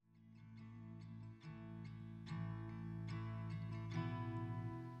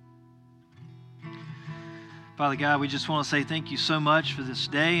Father God, we just want to say thank you so much for this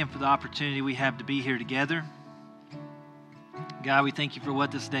day and for the opportunity we have to be here together. God, we thank you for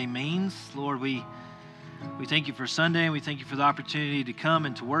what this day means. Lord, we thank you for Sunday, and we thank you for the opportunity to come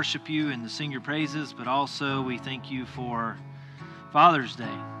and to worship you and to sing your praises, but also we thank you for Father's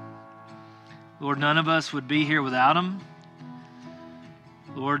Day. Lord, none of us would be here without him.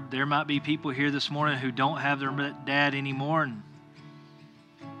 Lord, there might be people here this morning who don't have their dad anymore, and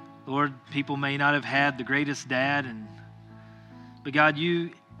Lord, people may not have had the greatest dad, but God, you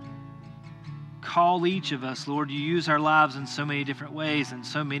call each of us, Lord. You use our lives in so many different ways, and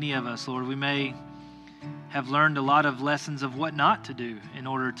so many of us, Lord, we may have learned a lot of lessons of what not to do in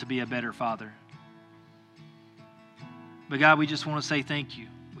order to be a better father. But God, we just want to say thank you.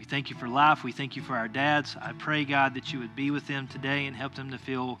 We thank you for life. We thank you for our dads. I pray, God, that you would be with them today and help them to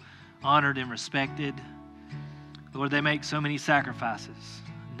feel honored and respected. Lord, they make so many sacrifices.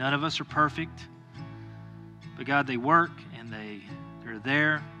 None of us are perfect, but God, they work and they're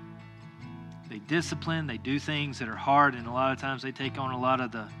there. They discipline, they do things that are hard, and a lot of times they take on a lot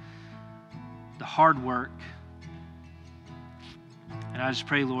of the hard work. And I just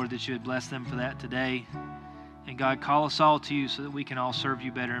pray, Lord, that you would bless them for that today. And God, call us all to you so that we can all serve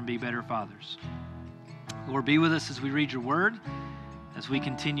you better and be better fathers. Lord, be with us as we read your word, as we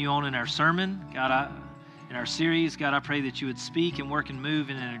continue on in our sermon. God, in our series, God, I pray that you would speak and work and move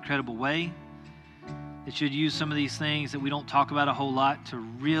in an incredible way, that you would use some of these things that we don't talk about a whole lot to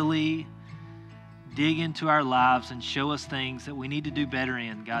really dig into our lives and show us things that we need to do better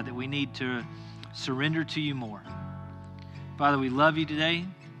in, God, that we need to surrender to you more. Father, we love you today,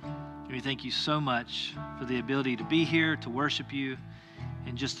 and we thank you so much for the ability to be here, to worship you,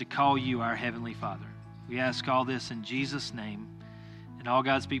 and just to call you our Heavenly Father. We ask all this in Jesus' name. And all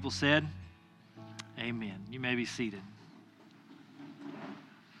God's people said, amen. You may be seated.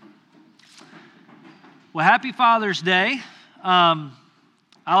 Well, happy Father's Day. I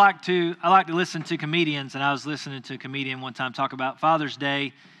like to listen to comedians, and I was listening to a comedian one time talk about Father's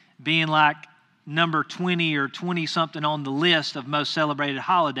Day being like number 20 or 20-something on the list of most celebrated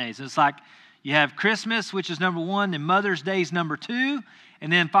holidays. It's like you have Christmas, which is number 1, then Mother's Day is number 2,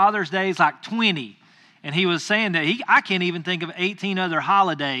 and then Father's Day is like 20. And he was saying that I can't even think of 18 other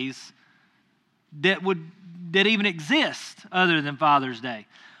holidays that even exist other than Father's Day.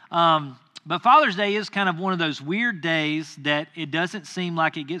 But Father's Day is kind of one of those weird days that it doesn't seem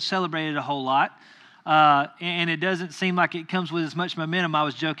like it gets celebrated a whole lot. And it doesn't seem like it comes with as much momentum. I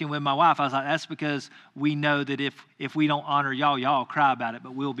was joking with my wife. I was like, that's because we know that if we don't honor y'all cry about it,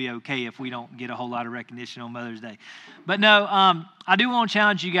 but we'll be okay if we don't get a whole lot of recognition on Mother's Day. But no, I do want to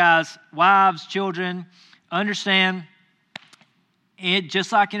challenge you guys, wives, children, understand it,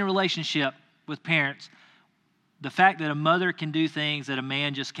 just like in a relationship with parents, the fact that a mother can do things that a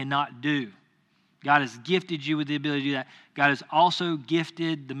man just cannot do. God has gifted you with the ability to do that. God has also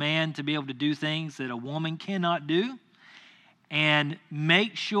gifted the man to be able to do things that a woman cannot do. And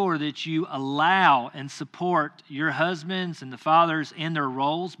make sure that you allow and support your husbands and the fathers in their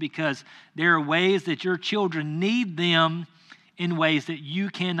roles, because there are ways that your children need them in ways that you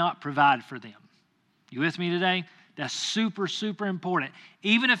cannot provide for them. You with me today? That's super, super important.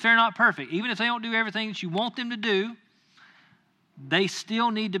 Even if they're not perfect, even if they don't do everything that you want them to do, they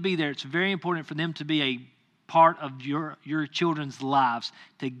still need to be there. It's very important for them to be a part of your children's lives,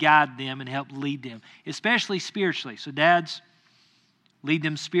 to guide them and help lead them, especially spiritually. So dads, lead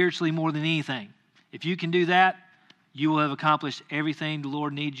them spiritually more than anything. If you can do that, you will have accomplished everything the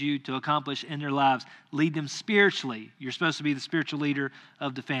Lord needs you to accomplish in their lives. Lead them spiritually. You're supposed to be the spiritual leader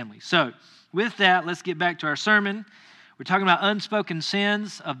of the family. So with that, let's get back to our sermon. We're talking about unspoken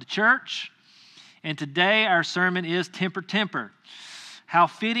sins of the church. And today our sermon is Temper. How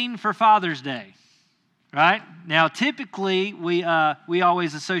fitting for Father's Day, right? Now, typically we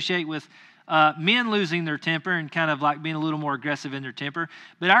always associate with men losing their temper and kind of like being a little more aggressive in their temper.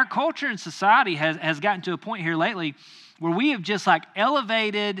 But our culture and society has gotten to a point here lately where we have just like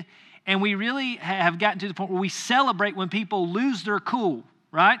elevated, and we really have gotten to the point where we celebrate when people lose their cool,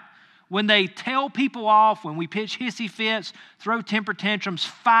 right? When they tell people off, when we pitch hissy fits, throw temper tantrums,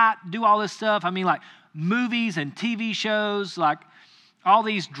 fight, do all this stuff. I mean, like movies and TV shows, like all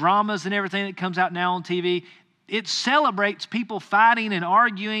these dramas and everything that comes out now on TV, it celebrates people fighting and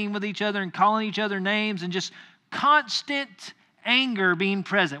arguing with each other and calling each other names and just constant anger being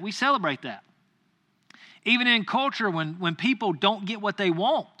present. We celebrate that. Even in culture, when people don't get what they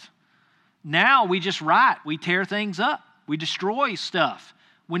want, now we just riot. We tear things up. We destroy stuff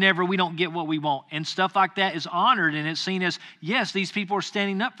whenever we don't get what we want. And stuff like that is honored, and it's seen as, yes, these people are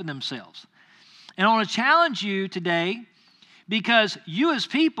standing up for themselves. And I want to challenge you today, because you as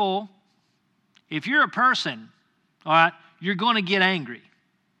people, If you're a person, all right, you're going to get angry.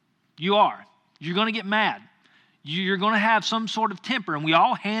 You are. You're going to get mad. You're going to have some sort of temper, and we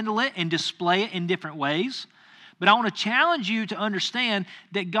all handle it and display it in different ways. But I want to challenge you to understand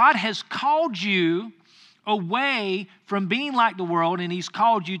that God has called you away from being like the world, and He's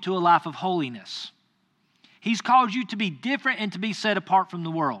called you to a life of holiness. He's called you to be different and to be set apart from the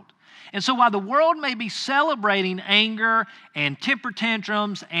world. And so while the world may be celebrating anger and temper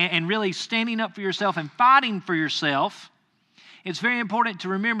tantrums and really standing up for yourself and fighting for yourself, it's very important to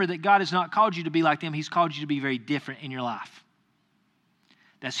remember that God has not called you to be like them. He's called you to be very different in your life.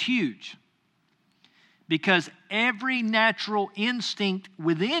 That's huge. Because every natural instinct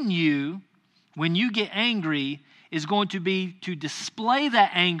within you, when you get angry, is going to be to display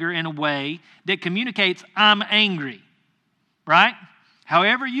that anger in a way that communicates, I'm angry, right?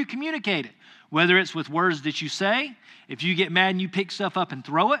 However you communicate it, whether it's with words that you say, if you get mad and you pick stuff up and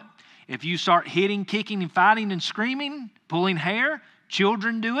throw it, if you start hitting, kicking, and fighting and screaming, pulling hair,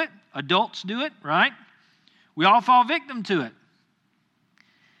 children do it, adults do it, right? We all fall victim to it.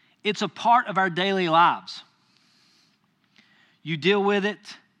 It's a part of our daily lives. You deal with it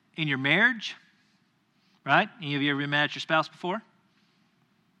in your marriage, right? Any of you ever been mad at your spouse before?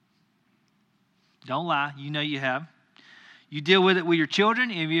 Don't lie, you know you have. You deal with it with your children.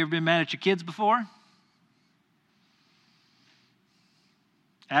 Have you ever been mad at your kids before?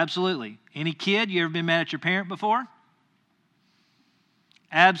 Absolutely. Any kid, you ever been mad at your parent before?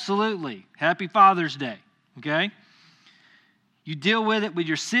 Absolutely. Happy Father's Day, okay? You deal with it with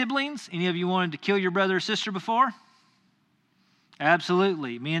your siblings. Any of you wanted to kill your brother or sister before?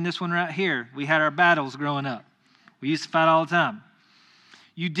 Absolutely. Me and this one right here, we had our battles growing up. We used to fight all the time.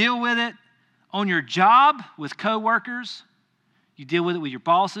 You deal with it on your job with coworkers. You deal with it with your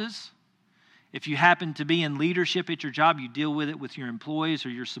bosses. If you happen to be in leadership at your job, you deal with it with your employees or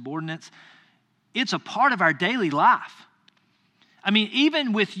your subordinates. It's a part of our daily life. I mean,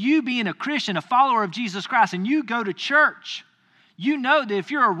 even with you being a Christian, a follower of Jesus Christ, and you go to church, you know that if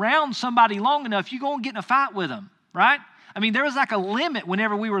you're around somebody long enough, you're going to get in a fight with them, right? I mean, there was like a limit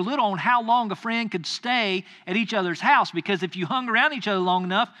whenever we were little on how long a friend could stay at each other's house, because if you hung around each other long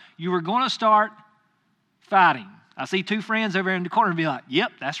enough, you were going to start fighting. I see two friends over in the corner and be like,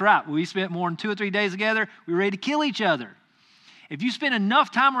 yep, that's right. We spent more than 2 or 3 days together. We were ready to kill each other. If you spend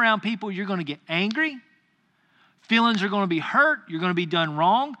enough time around people, you're going to get angry. Feelings are going to be hurt. You're going to be done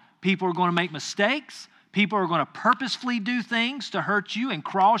wrong. People are going to make mistakes. People are going to purposefully do things to hurt you and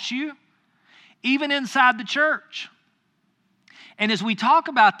cross you, even inside the church. And as we talk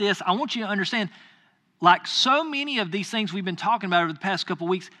about this, I want you to understand, like so many of these things we've been talking about over the past couple of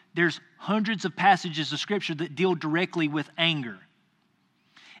weeks, there's hundreds of passages of Scripture that deal directly with anger.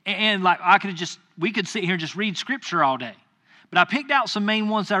 And like we could sit here and just read Scripture all day. But I picked out some main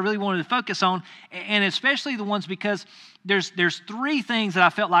ones that I really wanted to focus on, and especially the ones because there's 3 things that I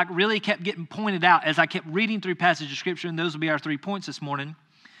felt like really kept getting pointed out as I kept reading through passages of Scripture, and those will be our 3 points this morning.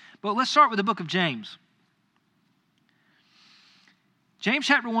 But let's start with the book of James. James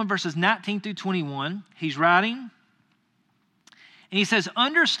chapter 1, verses 19 through 21, he's writing, and he says,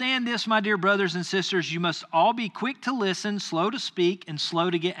 "Understand this, my dear brothers and sisters, you must all be quick to listen, slow to speak, and slow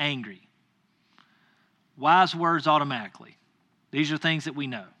to get angry." Wise words automatically. These are things that we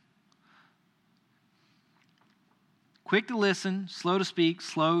know. Quick to listen, slow to speak,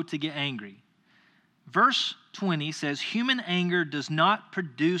 slow to get angry. Verse 20 says, "Human anger does not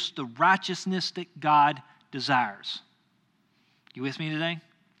produce the righteousness that God desires." You with me today?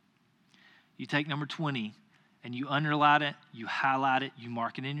 You take number 20 and you underline it, you highlight it, you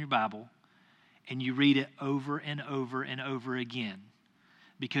mark it in your Bible, and you read it over and over and over again,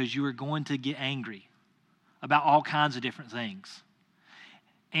 because you are going to get angry about all kinds of different things.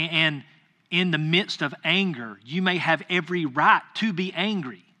 And in the midst of anger, you may have every right to be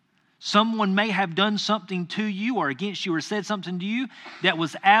angry. Someone may have done something to you or against you or said something to you that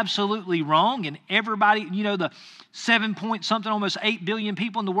was absolutely wrong, and everybody, the 7-point-something, almost 8 billion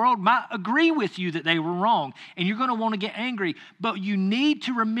people in the world might agree with you that they were wrong, and you're going to want to get angry. But you need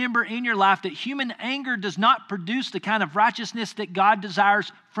to remember in your life that human anger does not produce the kind of righteousness that God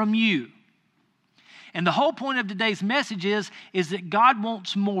desires from you. And the whole point of today's message is that God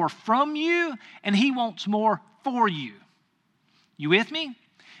wants more from you, and He wants more for you. You with me?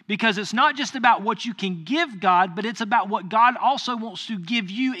 Because it's not just about what you can give God, but it's about what God also wants to give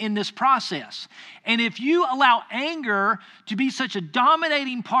you in this process. And if you allow anger to be such a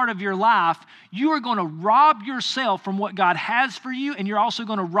dominating part of your life, you are going to rob yourself from what God has for you, and you're also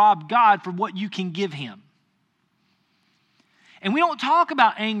going to rob God from what you can give Him. And we don't talk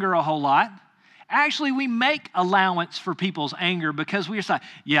about anger a whole lot. Actually, we make allowance for people's anger because we say,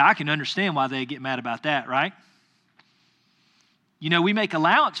 yeah, I can understand why they get mad about that, right? You know, we make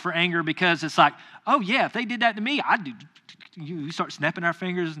allowance for anger because it's like, oh yeah, if they did that to me, I'd do. We start snapping our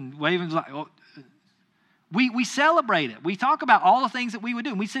fingers and waving like, oh. We celebrate it. We talk about all the things that we would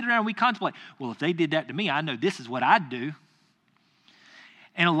do. And we sit around and we contemplate, well, if they did that to me, I know this is what I'd do.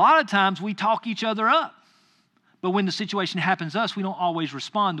 And a lot of times we talk each other up. But when the situation happens to us, we don't always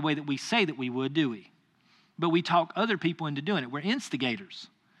respond the way that we say that we would, do we? But we talk other people into doing it. We're instigators.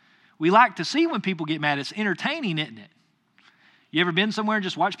 We like to see when people get mad. It's entertaining, isn't it? You ever been somewhere and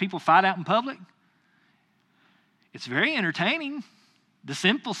just watch people fight out in public? It's very entertaining. The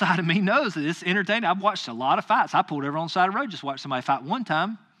sinful side of me knows that it's entertaining. I've watched a lot of fights. I pulled over on the side of the road, just watched somebody fight one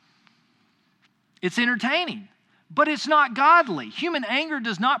time. It's entertaining, but it's not godly. Human anger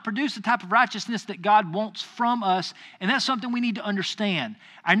does not produce the type of righteousness that God wants from us, and that's something we need to understand.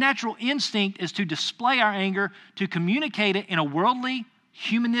 Our natural instinct is to display our anger, to communicate it in a worldly,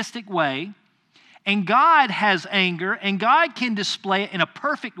 humanistic way, and God has anger, and God can display it in a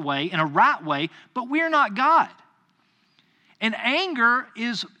perfect way, in a right way, but we're not God. And anger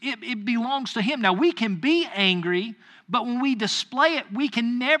it belongs to Him. Now, we can be angry, but when we display it, we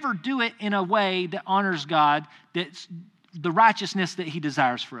can never do it in a way that honors God, that's the righteousness that He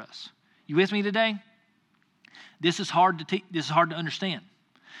desires for us. You with me today? This is hard to understand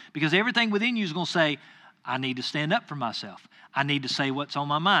because everything within you is going to say, I need to stand up for myself. I need to say what's on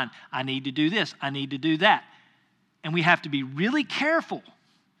my mind. I need to do this. I need to do that. And we have to be really careful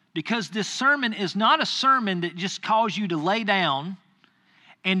because this sermon is not a sermon that just calls you to lay down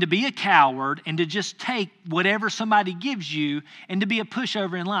and to be a coward and to just take whatever somebody gives you and to be a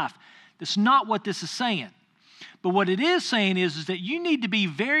pushover in life. That's not what this is saying. But what it is saying is that you need to be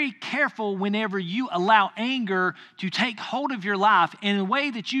very careful whenever you allow anger to take hold of your life in a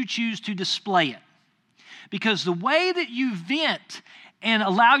way that you choose to display it. Because the way that you vent and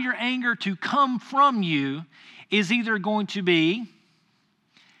allow your anger to come from you is either going to be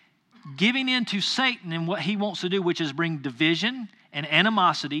giving in to Satan and what he wants to do, which is bring division and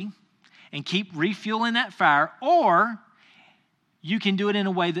animosity and keep refueling that fire, or you can do it in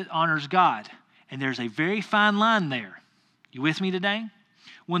a way that honors God. And there's a very fine line there. You with me today?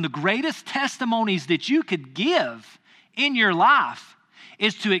 One of the greatest testimonies that you could give in your life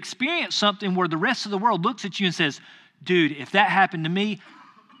is to experience something where the rest of the world looks at you and says, dude, if that happened to me,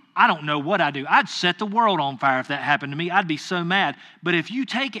 I don't know what I'd do. I'd set the world on fire if that happened to me. I'd be so mad. But if you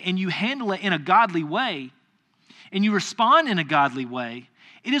take it and you handle it in a godly way and you respond in a godly way,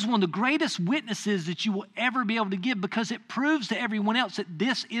 it is one of the greatest witnesses that you will ever be able to give because it proves to everyone else that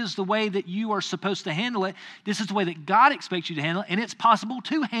this is the way that you are supposed to handle it. This is the way that God expects you to handle it, and it's possible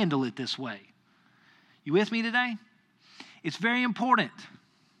to handle it this way. You with me today? It's very important.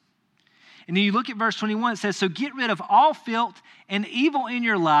 And then you look at verse 21, it says, so get rid of all filth and evil in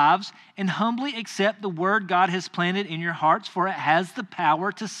your lives and humbly accept the word God has planted in your hearts, for it has the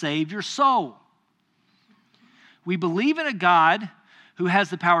power to save your soul. We believe in a God who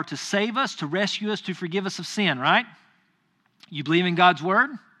has the power to save us, to rescue us, to forgive us of sin, right? You believe in God's word?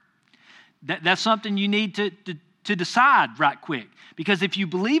 That's something you need to decide right quick. Because if you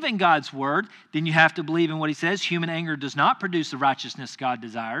believe in God's word, then you have to believe in what He says. Human anger does not produce the righteousness God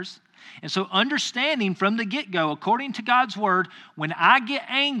desires. And so understanding from the get-go, according to God's word, when I get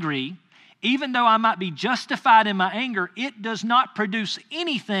angry, even though I might be justified in my anger, it does not produce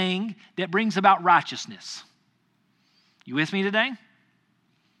anything that brings about righteousness. You with me today?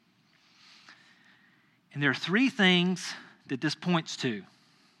 And there are three things that this points to.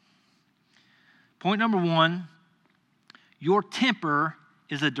 Point number one, your temper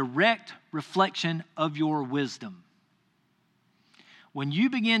is a direct reflection of your wisdom. When you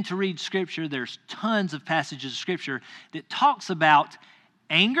begin to read Scripture, there's tons of passages of Scripture that talks about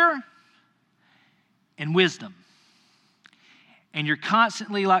anger and wisdom. And you're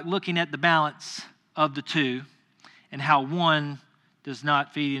constantly like looking at the balance of the two and how one does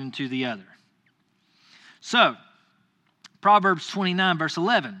not feed into the other. So, Proverbs 29, verse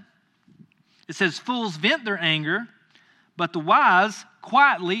 11. It says, fools vent their anger, but the wise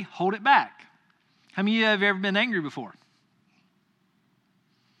quietly hold it back. How many of you have ever been angry before?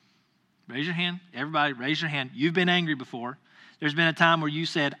 Raise your hand. Everybody, raise your hand. You've been angry before. There's been a time where you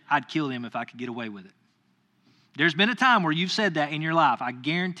said, I'd kill him if I could get away with it. There's been a time where you've said that in your life. I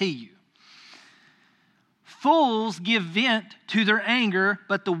guarantee you. Fools give vent to their anger,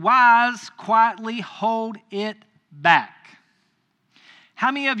 but the wise quietly hold it back.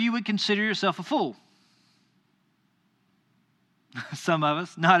 How many of you would consider yourself a fool? Some of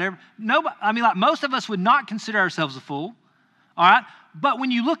us, not every. Nobody. I mean, like most of us would not consider ourselves a fool. All right. But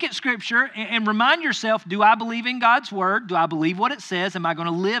when you look at Scripture and remind yourself, do I believe in God's Word? Do I believe what it says? Am I going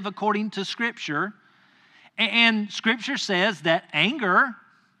to live according to Scripture? And Scripture says that anger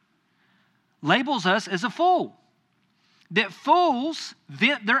labels us as a fool, that fools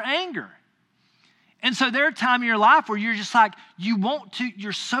vent their anger. And so there are times in your life where you're just like,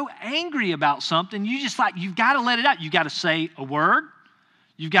 you're so angry about something, you've got to let it out. You've got to say a word.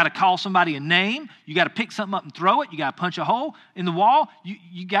 You've got to call somebody a name. You got to pick something up and throw it. You got to punch a hole in the wall.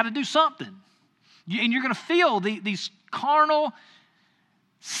 You got to do something. And you're going to feel these carnal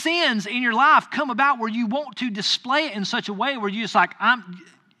sins in your life come about where you want to display it in such a way where you're just like,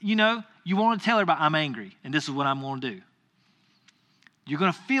 you want to tell everybody, I'm angry, and this is what I'm going to do. You're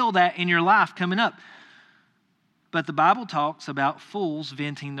going to feel that in your life coming up. But the Bible talks about fools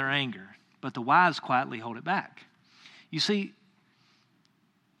venting their anger, but the wise quietly hold it back. You see,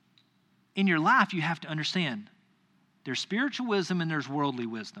 in your life, you have to understand there's spiritual wisdom and there's worldly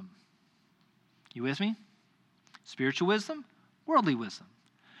wisdom. You with me? Spiritual wisdom, worldly wisdom.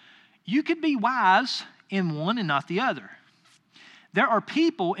 You could be wise in one and not the other. There are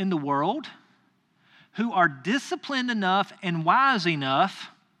people in the world who are disciplined enough and wise enough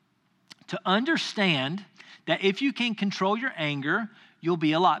to understand that if you can control your anger, you'll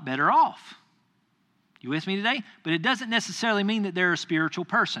be a lot better off. You with me today? But it doesn't necessarily mean that they're a spiritual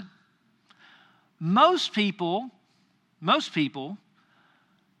person. Most people,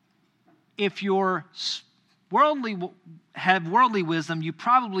 if you're have worldly wisdom, you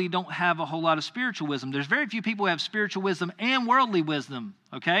probably don't have a whole lot of spiritual wisdom. There's very few people who have spiritual wisdom and worldly wisdom,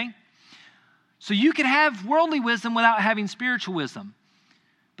 okay? So you can have worldly wisdom without having spiritual wisdom.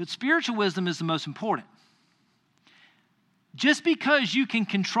 But spiritual wisdom is the most important. Just because you can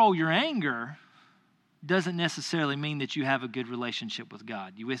control your anger doesn't necessarily mean that you have a good relationship with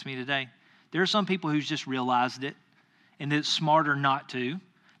God. You with me today? There are some people who's just realized it, and that it's smarter not to,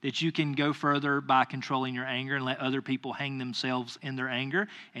 that you can go further by controlling your anger and let other people hang themselves in their anger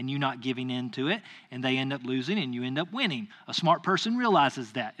and you not giving in to it, and they end up losing and you end up winning. A smart person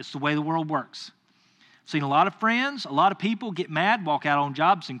realizes that. It's the way the world works. I've seen a lot of friends, a lot of people get mad, walk out on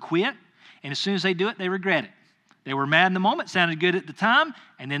jobs and quit, and as soon as they do it, they regret it. They were mad in the moment, sounded good at the time,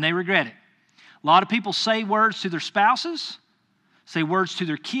 and then they regret it. A lot of people say words to their spouses, say words to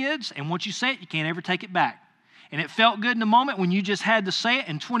their kids, and once you say it, you can't ever take it back. And it felt good in the moment when you just had to say it,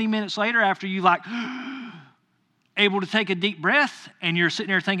 and 20 minutes later, after you able to take a deep breath, and you're sitting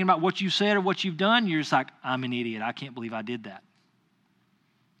there thinking about what you said or what you've done, you're just like, I'm an idiot. I can't believe I did that.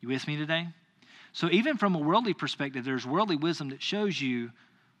 You with me today? So even from a worldly perspective, there's worldly wisdom that shows you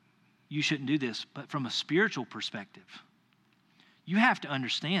shouldn't do this. But from a spiritual perspective, you have to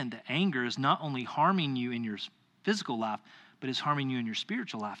understand that anger is not only harming you in your physical life, but it's harming you in your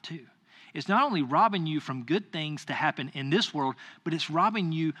spiritual life too. It's not only robbing you from good things to happen in this world, but it's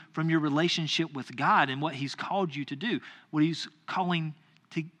robbing you from your relationship with God and what He's called you to do, what He's calling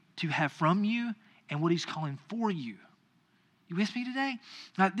to have from you and what He's calling for you. You with me today?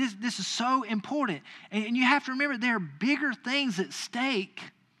 Now, this is so important. And you have to remember there are bigger things at stake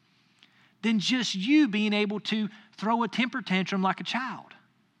than just you being able to throw a temper tantrum like a child.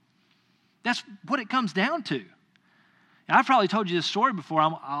 That's what it comes down to. And I've probably told you this story before.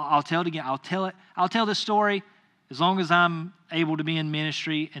 I'll tell it again. I'll tell this story as long as I'm able to be in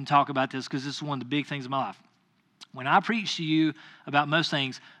ministry and talk about this, because this is one of the big things in my life. When I preach to you about most of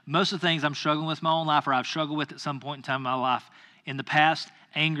the things I'm struggling with in my own life, or I've struggled with at some point in time in my life in the past,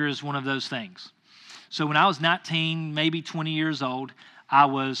 anger is one of those things. So when I was 19, maybe 20 years old, I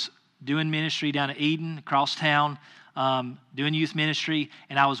was doing ministry down at Eden, across town, doing youth ministry,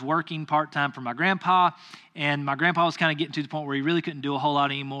 and I was working part-time for my grandpa, and my grandpa was kind of getting to the point where he really couldn't do a whole lot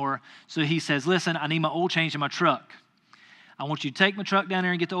anymore. So he says, listen, I need my oil changed in my truck. I want you to take my truck down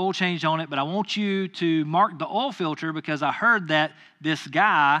there and get the oil changed on it, but I want you to mark the oil filter, because I heard that this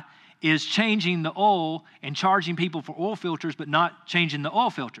guy is changing the oil and charging people for oil filters, but not changing the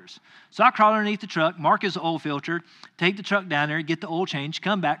oil filters. So I crawl underneath the truck, mark his oil filter, take the truck down there, get the oil changed,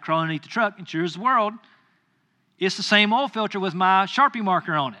 come back, crawl underneath the truck, and sure as the world, it's the same oil filter with my Sharpie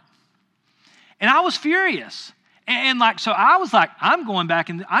marker on it. And I was furious. So I was like, I'm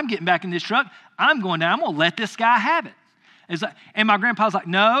getting back in this truck. I'm going down. I'm going to let this guy have it. And my grandpa's like,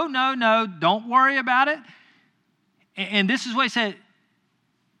 no, don't worry about it. And this is what he said,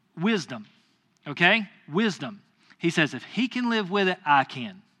 wisdom, okay? Wisdom. He says, if he can live with it, I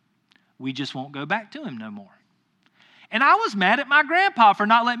can. We just won't go back to him no more. And I was mad at my grandpa for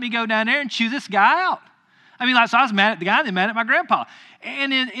not letting me go down there and chew this guy out. So I was mad at the guy and then mad at my grandpa.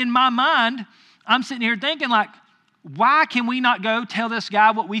 And in my mind, I'm sitting here thinking, why can we not go tell this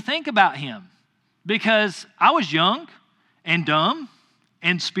guy what we think about him? Because I was young and dumb,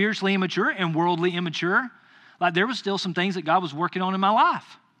 and spiritually immature and worldly immature. Like there was still some things that God was working on in my life.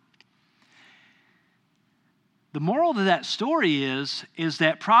 The moral to that story is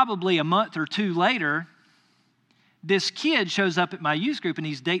that probably a month or two later, this kid shows up at my youth group and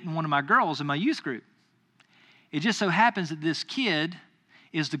he's dating one of my girls in my youth group. It just so happens that this kid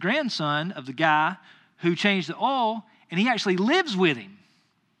is the grandson of the guy who changed the oil, and he actually lives with him.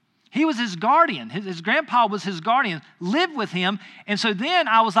 He was his guardian. His grandpa was his guardian, lived with him. And so then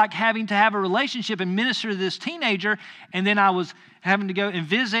I was like having to have a relationship and minister to this teenager, and then I was having to go and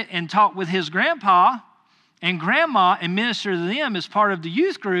visit and talk with his grandpa and grandma and minister to them as part of the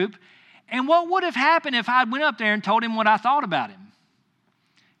youth group. And what would have happened if I went up there and told him what I thought about him?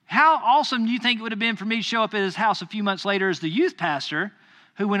 How awesome do you think it would have been for me to show up at his house a few months later as the youth pastor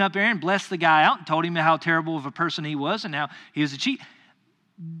who went up there and blessed the guy out and told him how terrible of a person he was and how he was a cheat?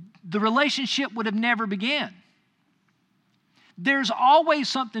 The relationship would have never began. There's always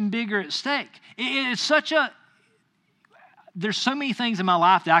something bigger at stake. There's so many things in my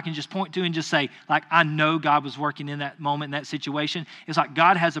life that I can just point to and just say, like, I know God was working in that moment, in that situation. It's like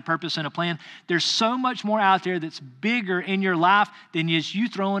God has a purpose and a plan. There's so much more out there that's bigger in your life than just you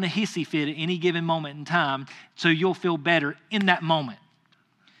throwing a hissy fit at any given moment in time so you'll feel better in that moment.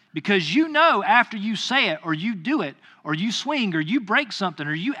 Because you know after you say it or you do it or you swing or you break something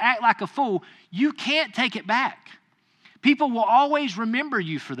or you act like a fool, you can't take it back. People will always remember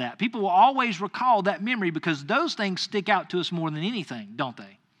you for that. People will always recall that memory because those things stick out to us more than anything, don't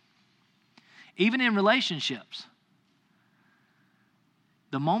they? Even in relationships.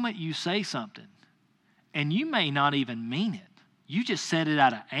 The moment you say something, and you may not even mean it, you just said it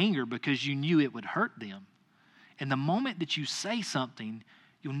out of anger because you knew it would hurt them. And the moment that you say something,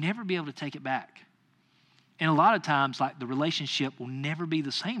 you'll never be able to take it back. And a lot of times, like the relationship will never be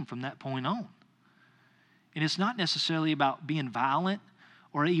the same from that point on. And it's not necessarily about being violent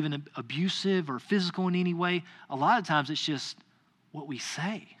or even abusive or physical in any way. A lot of times it's just what we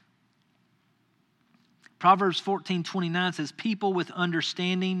say. Proverbs 14:29 says, people with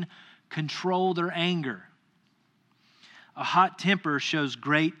understanding control their anger. A hot temper shows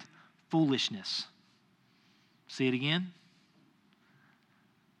great foolishness. See it again?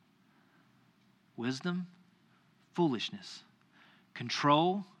 Wisdom, foolishness.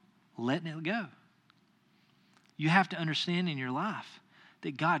 Control, letting it go. You have to understand in your life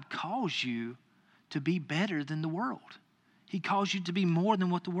that God calls you to be better than the world. He calls you to be more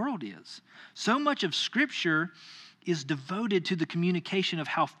than what the world is. So much of Scripture is devoted to the communication of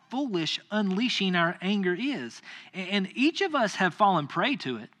how foolish unleashing our anger is. And each of us have fallen prey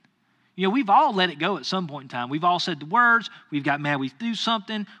to it. You know, we've all let it go at some point in time. We've all said the words. We've got mad. We threw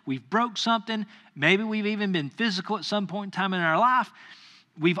something. We've broke something. Maybe we've even been physical at some point in time in our life.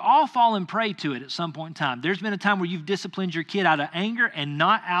 We've all fallen prey to it at some point in time. There's been a time where you've disciplined your kid out of anger and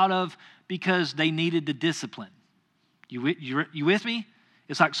not out of because they needed the discipline. You with me?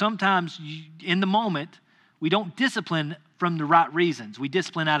 It's like sometimes in the moment, we don't discipline from the right reasons. We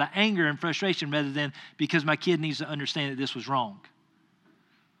discipline out of anger and frustration rather than because my kid needs to understand that this was wrong.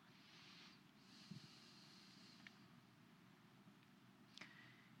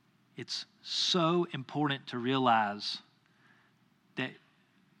 It's so important to realize that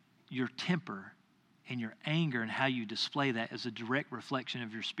your temper and your anger and how you display that is a direct reflection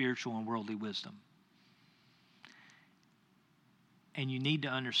of your spiritual and worldly wisdom. And you need to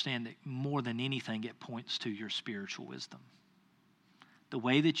understand that more than anything, it points to your spiritual wisdom. The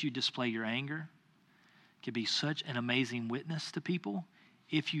way that you display your anger can be such an amazing witness to people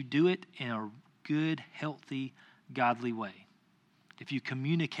if you do it in a good, healthy, godly way. If you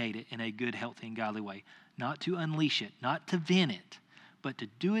communicate it in a good, healthy, and godly way. Not to unleash it, not to vent it, but to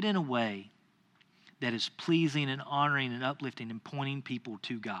do it in a way that is pleasing and honoring and uplifting and pointing people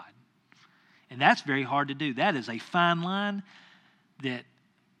to God. And that's very hard to do. That is a fine line that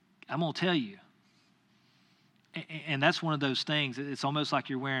I'm going to tell you. And that's one of those things. It's almost like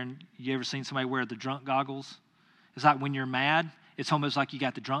you ever seen somebody wear the drunk goggles? It's like when you're mad, it's almost like you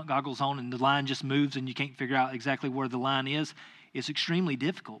got the drunk goggles on and the line just moves and you can't figure out exactly where the line is. It's extremely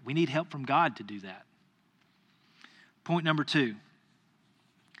difficult. We need help from God to do that. Point number 2.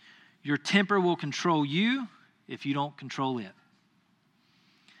 Your temper will control you if you don't control it.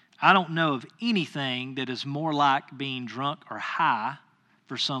 I don't know of anything that is more like being drunk or high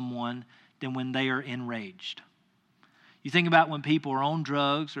for someone than when they are enraged. You think about when people are on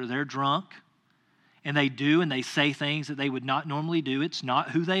drugs or they're drunk and they do and they say things that they would not normally do. It's not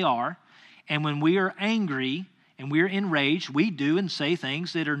who they are. And when we are angry and we're enraged, we do and say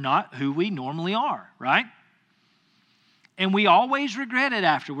things that are not who we normally are, right? And we always regret it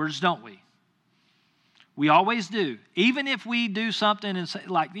afterwards, don't we? We always do. Even if we do something and say,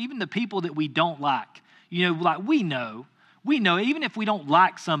 like even the people that we don't like, like we know, even if we don't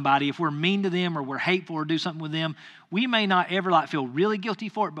like somebody, if we're mean to them or we're hateful or do something with them, we may not ever feel really guilty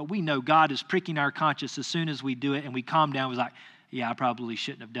for it, but we know God is pricking our conscience as soon as we do it, and we calm down. We're like, yeah, I probably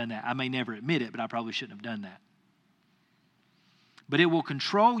shouldn't have done that. I may never admit it, but I probably shouldn't have done that. But it will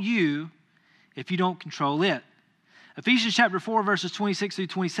control you if you don't control it. Ephesians chapter 4, verses 26 through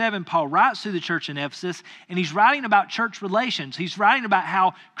 27, Paul writes to the church in Ephesus, and he's writing about church relations. He's writing about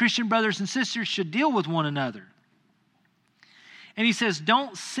how Christian brothers and sisters should deal with one another. And he says,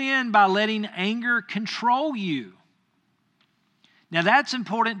 don't sin by letting anger control you. Now that's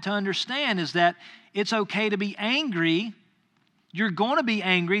important to understand, is that it's okay to be angry. You're going to be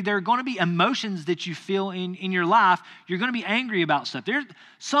angry. There are going to be emotions that you feel in your life. You're going to be angry about stuff.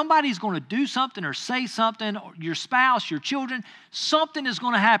 Somebody's going to do something or say something, or your spouse, your children. Something is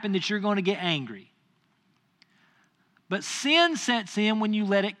going to happen that you're going to get angry. But sin sets in when you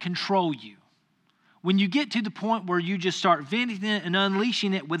let it control you. When you get to the point where you just start venting it and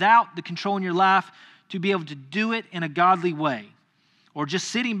unleashing it without the control in your life to be able to do it in a godly way. Or just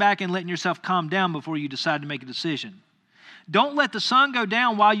sitting back and letting yourself calm down before you decide to make a decision. Don't let the sun go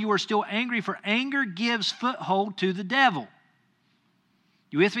down while you are still angry, for anger gives foothold to the devil.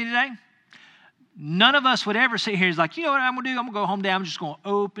 You with me today? None of us would ever sit here and like, you know what I'm going to do? I'm going to go home today. I'm just going to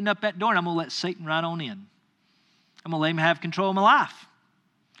open up that door and I'm going to let Satan right on in. I'm going to let him have control of my life.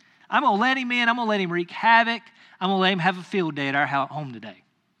 I'm going to let him in. I'm going to let him wreak havoc. I'm going to let him have a field day at our home today.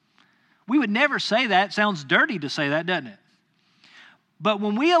 We would never say that. It sounds dirty to say that, doesn't it? But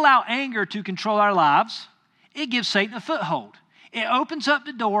when we allow anger to control our lives, it gives Satan a foothold. It opens up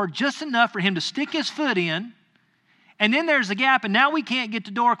the door just enough for him to stick his foot in, and then there's a gap, and now we can't get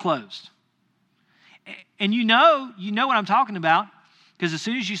the door closed. And you know what I'm talking about, because as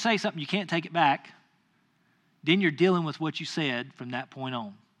soon as you say something, you can't take it back. Then you're dealing with what you said from that point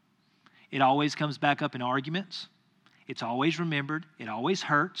on. It always comes back up in arguments. It's always remembered. It always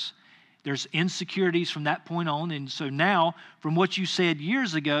hurts. There's insecurities from that point on. And so now, from what you said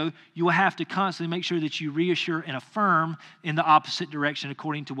years ago, you will have to constantly make sure that you reassure and affirm in the opposite direction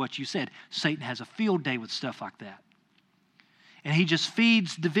according to what you said. Satan has a field day with stuff like that. And he just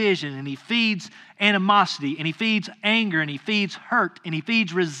feeds division, and he feeds animosity, and he feeds anger, and he feeds hurt, and he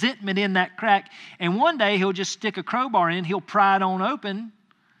feeds resentment in that crack. And one day he'll just stick a crowbar in, he'll pry it on open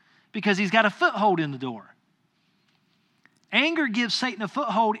because he's got a foothold in the door. Anger gives Satan a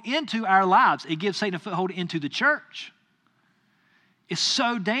foothold into our lives. It gives Satan a foothold into the church. It's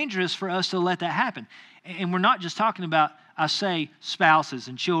so dangerous for us to let that happen. And we're not just talking about, I say, spouses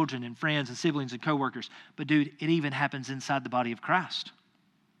and children and friends and siblings and coworkers, but dude, it even happens inside the body of Christ.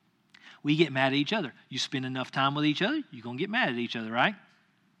 We get mad at each other. You spend enough time with each other, you're going to get mad at each other, right?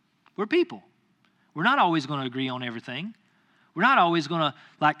 We're people. We're not always going to agree on everything. We're not always going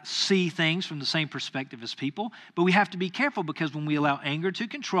to see things from the same perspective as people, but we have to be careful because when we allow anger to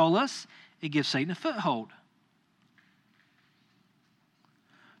control us, it gives Satan a foothold.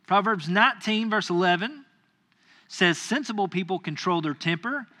 Proverbs 19, verse 11 says, sensible people control their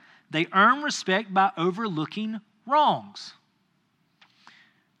temper. They earn respect by overlooking wrongs.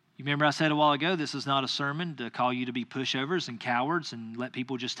 You remember I said a while ago, this is not a sermon to call you to be pushovers and cowards and let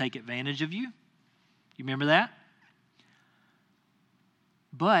people just take advantage of you. You remember that?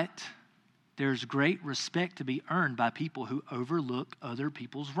 But there's great respect to be earned by people who overlook other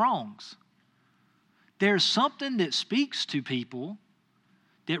people's wrongs. There's something that speaks to people,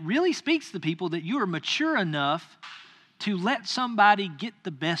 that really speaks to people, that you are mature enough to let somebody get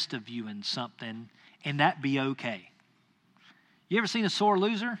the best of you in something and that be okay. You ever seen a sore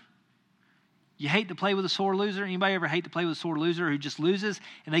loser? You hate to play with a sore loser? Anybody ever hate to play with a sore loser who just loses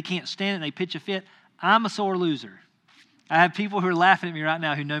and they can't stand it and they pitch a fit? I'm a sore loser. I have people who are laughing at me right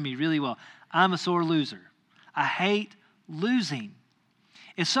now who know me really well. I'm a sore loser. I hate losing.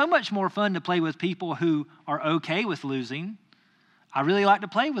 It's so much more fun to play with people who are okay with losing. I really like to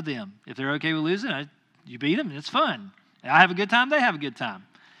play with them. If they're okay with losing, you beat them, and it's fun. I have a good time, they have a good time.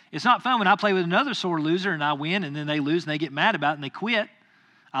 It's not fun when I play with another sore loser and I win and then they lose and they get mad about it and they quit.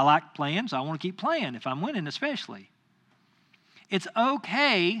 I like playing, so I want to keep playing if I'm winning especially. It's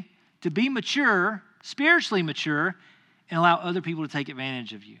okay to be mature, spiritually mature, and allow other people to take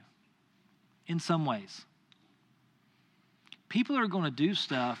advantage of you in some ways. People are going to do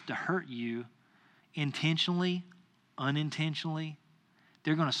stuff to hurt you intentionally, unintentionally.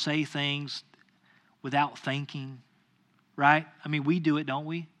 They're going to say things without thinking, right? I mean, we do it, don't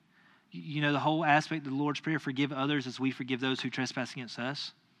we? You know, the whole aspect of the Lord's Prayer, forgive others as we forgive those who trespass against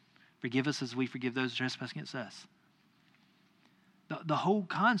us. Forgive us as we forgive those who trespass against us. The whole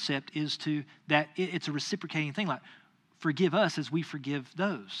concept is that it's a reciprocating thing, like forgive us as we forgive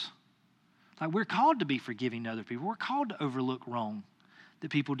those. Like we're called to be forgiving to other people. We're called to overlook wrong that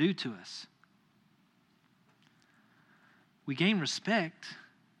people do to us. We gain respect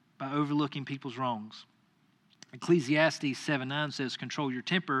by overlooking people's wrongs. Ecclesiastes 7:9 says, control your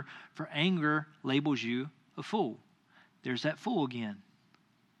temper, for anger labels you a fool. There's that fool again.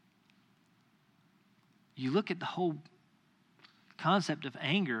 You look at the whole concept of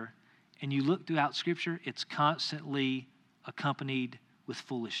anger and you look throughout Scripture, it's constantly accompanied with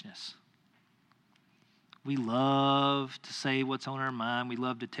foolishness. We love to say what's on our mind. We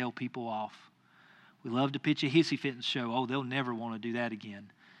love to tell people off. We love to pitch a hissy fit and show, oh, they'll never want to do that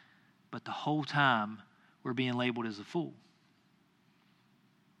again. But the whole time, we're being labeled as a fool.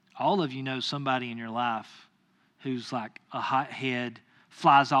 All of you know somebody in your life who's like a hothead,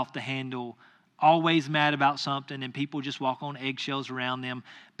 flies off the handle, always mad about something, and people just walk on eggshells around them,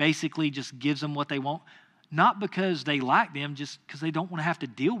 basically just gives them what they want, not because they like them, just because they don't want to have to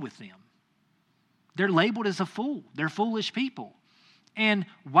deal with them. They're labeled as a fool. They're foolish people. And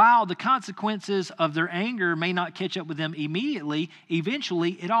while the consequences of their anger may not catch up with them immediately,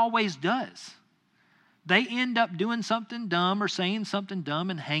 eventually it always does. They end up doing something dumb or saying something dumb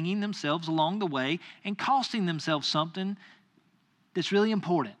and hanging themselves along the way and costing themselves something that's really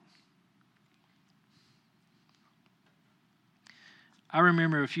important. I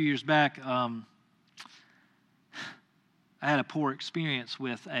remember a few years back, I had a poor experience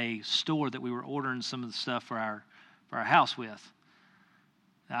with a store that we were ordering some of the stuff for our house with.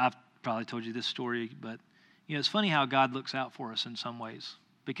 Now, I've probably told you this story, but it's funny how God looks out for us in some ways,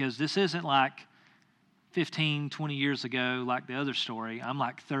 because this isn't like 15, 20 years ago like the other story. I'm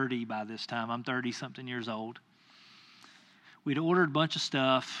like 30 by this time. I'm 30-something years old. We'd ordered a bunch of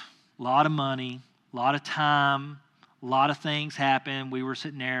stuff, a lot of money, a lot of time, a lot of things happened. We were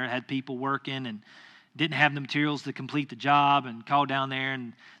sitting there, had people working, and didn't have the materials to complete the job, and called down there,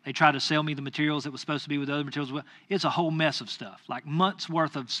 and they tried to sell me the materials that was supposed to be with other materials. It's a whole mess of stuff, like months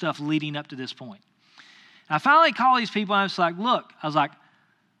worth of stuff leading up to this point. And I finally called these people, and I was like,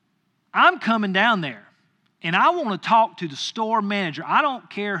 I'm coming down there, and I want to talk to the store manager. I don't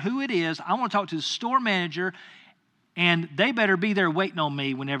care who it is. I want to talk to the store manager, and they better be there waiting on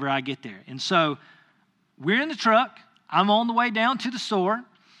me whenever I get there. And so we're in the truck. I'm on the way down to the store.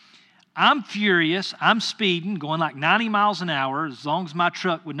 I'm furious. I'm speeding, going like 90 miles an hour, as long as my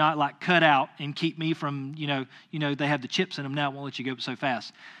truck would not like cut out and keep me from, they have the chips in them now, it won't let you go so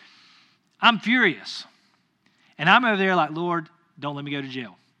fast. I'm furious. And I'm over there like, Lord, don't let me go to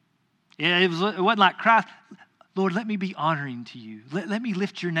jail. It wasn't like Christ, Lord, let me be honoring to you. Let me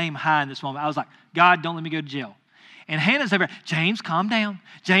lift your name high in this moment. I was like, God, don't let me go to jail. And Hannah's over there, James, calm down.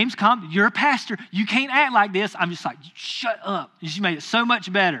 James, you're a pastor. You can't act like this. I'm just like, shut up. And she made it so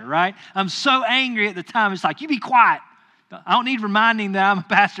much better, right? I'm so angry at the time. It's like, you be quiet. I don't need reminding that I'm a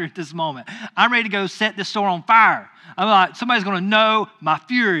pastor at this moment. I'm ready to go set this store on fire. I'm like, somebody's going to know my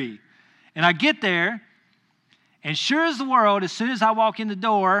fury. And I get there, and sure as the world, as soon as I walk in the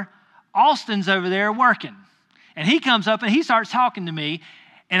door, Austin's over there working. And he comes up and he starts talking to me,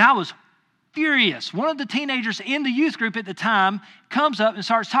 and I was furious. One of the teenagers in the youth group at the time comes up and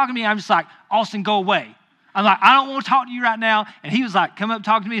starts talking to me. I'm just like, Austin, go away. I'm like, I don't want to talk to you right now. And he was like, come up,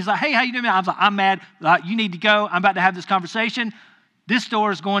 talk to me. He's like, hey, how you doing? I was like, I'm mad. Like, you need to go. I'm about to have this conversation. This store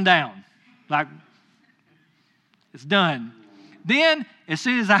is going down. Like, it's done. Then, as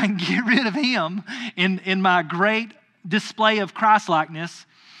soon as I can get rid of him in my great display of Christ-likeness,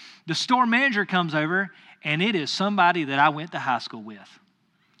 the store manager comes over, and it is somebody that I went to high school with.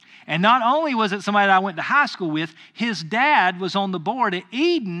 And not only was it somebody that I went to high school with, his dad was on the board at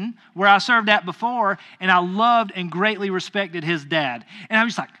Eden, where I served at before, and I loved and greatly respected his dad. And I'm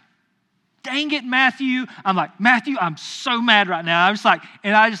just like, dang it, Matthew. I'm like, Matthew, I'm so mad right now.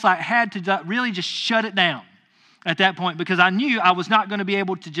 I had to really just shut it down at that point, because I knew I was not going to be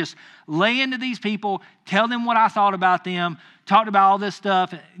able to just lay into these people, tell them what I thought about them, talked about all this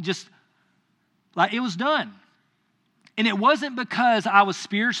stuff, just like it was done. And it wasn't because I was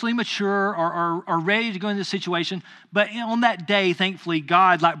spiritually mature or ready to go into this situation, but on that day, thankfully,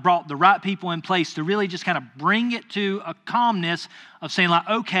 God brought the right people in place to really just kind of bring it to a calmness of saying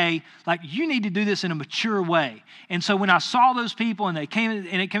okay, you need to do this in a mature way. And so when I saw those people and it came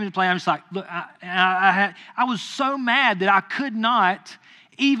into play, I'm just like, look, I was so mad that I could not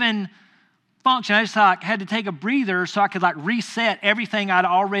even function. I just had to take a breather so I could reset everything I'd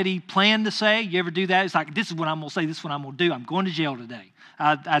already planned to say. You ever do that? It's like, this is what I'm going to say. This is what I'm going to do. I'm going to jail today.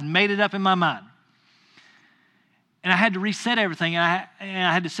 I'd made it up in my mind. And I had to reset everything. And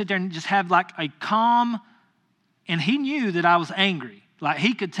I had to sit there and just have a calm And he knew that I was angry. Like,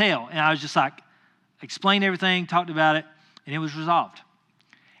 he could tell. And I was just like, explained everything, talked about it, and it was resolved.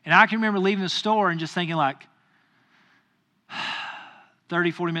 And I can remember leaving the store and just thinking like,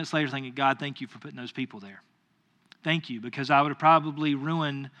 30, 40 minutes later thinking, God, thank you for putting those people there. Thank you, because I would have probably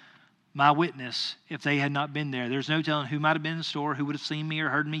ruined my witness if they had not been there. There's no telling who might have been in the store, who would have seen me or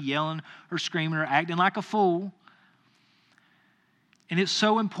heard me yelling or screaming or acting like a fool. And it's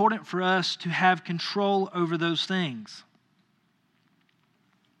so important for us to have control over those things.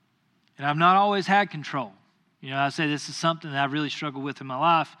 And I've not always had control. I say this is something that I've really struggled with in my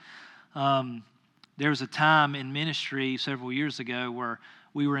life. There was a time in ministry several years ago where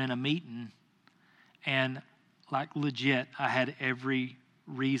we were in a meeting, and like legit, I had every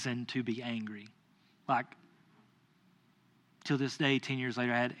reason to be angry. Like, till this day, 10 years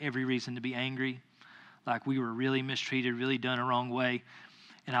later, I had every reason to be angry. Like, we were really mistreated, really done a wrong way,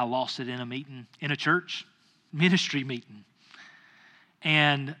 and I lost it in a meeting, in a church ministry meeting,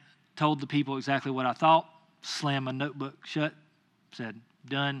 and told the people exactly what I thought, slammed my notebook shut, said,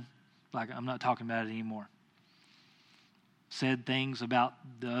 done, like I'm not talking about it anymore. Said things about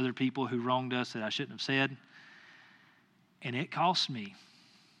the other people who wronged us that I shouldn't have said, and it cost me.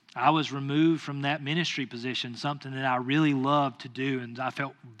 I was removed from that ministry position, something that I really loved to do and I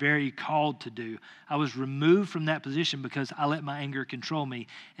felt very called to do. I was removed from that position because I let my anger control me,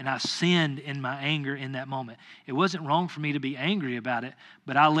 and I sinned in my anger in that moment. It wasn't wrong for me to be angry about it,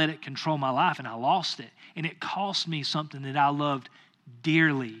 but I let it control my life and I lost it. And it cost me something that I loved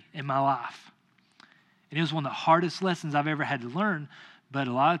dearly in my life. And it was one of the hardest lessons I've ever had to learn, but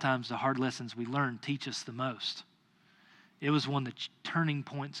a lot of times the hard lessons we learn teach us the most. It was one of the turning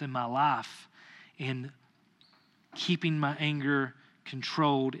points in my life in keeping my anger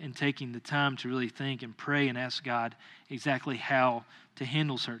controlled and taking the time to really think and pray and ask God exactly how to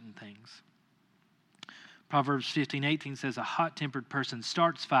handle certain things. Proverbs 15:18 says, a hot-tempered person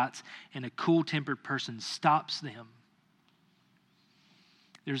starts fights and a cool-tempered person stops them.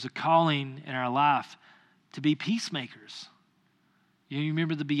 There's a calling in our life to be peacemakers. You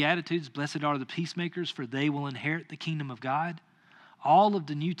remember the Beatitudes, blessed are the peacemakers, for they will inherit the kingdom of God. All of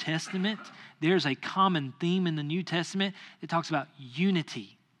the New Testament, there's a common theme in the New Testament. It talks about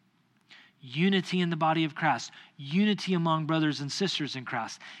unity. Unity in the body of Christ. Unity among brothers and sisters in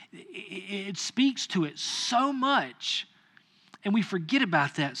Christ. It speaks to it so much, and we forget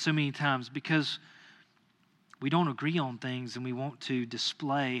about that so many times because we don't agree on things and we want to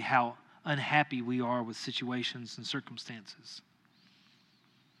display how unhappy we are with situations and circumstances.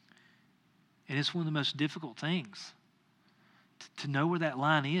 And it's one of the most difficult things to know where that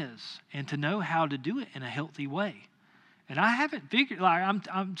line is and to know how to do it in a healthy way. And I haven't figured, like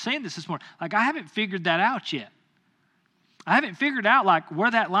I'm saying this morning, like I haven't figured that out yet. I haven't figured out like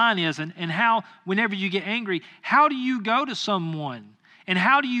where that line is and how whenever you get angry, how do you go to someone? And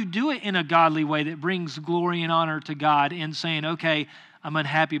how do you do it in a godly way that brings glory and honor to God in saying, okay, I'm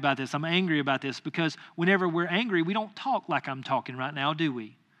unhappy about this, I'm angry about this, because whenever we're angry, we don't talk like I'm talking right now, do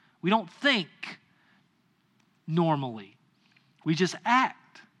we? We don't think normally. We just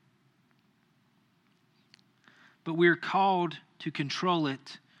act. But we're called to control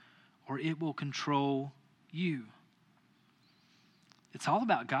it, or it will control you. It's all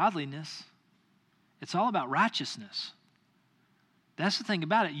about godliness. It's all about righteousness. That's the thing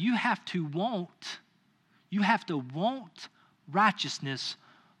about it. You have to want righteousness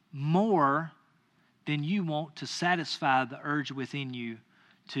more than you want to satisfy the urge within you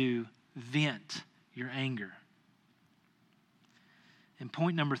to vent your anger. And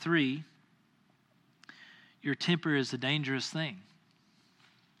point number 3, your temper is a dangerous thing.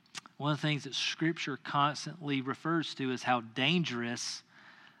 One of the things that Scripture constantly refers to is how dangerous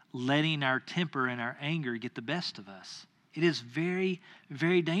letting our temper and our anger get the best of us. It is very,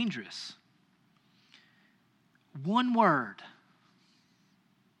 very dangerous. One word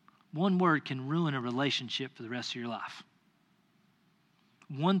can ruin a relationship for the rest of your life.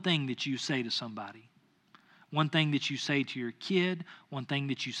 One thing that you say to somebody, one thing that you say to your kid, one thing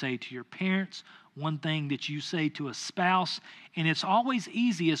that you say to your parents, one thing that you say to a spouse, and it's always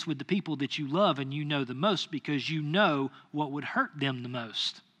easiest with the people that you love and you know the most because you know what would hurt them the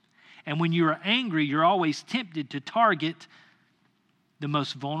most. And when you're angry, you're always tempted to target the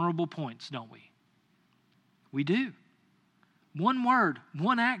most vulnerable points, don't we? We do. One word,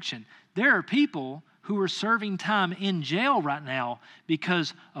 one action. There are people who are serving time in jail right now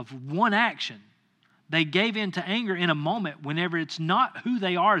because of one action. They gave in to anger in a moment whenever it's not who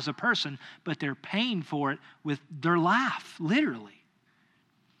they are as a person, but they're paying for it with their life, literally.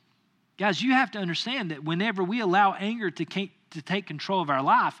 Guys, you have to understand that whenever we allow anger to to take control of our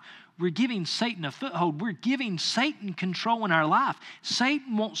life, we're giving Satan a foothold. We're giving Satan control in our life.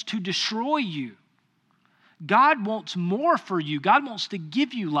 Satan wants to destroy you. God wants more for you. God wants to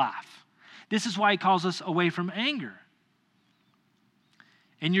give you life. This is why he calls us away from anger.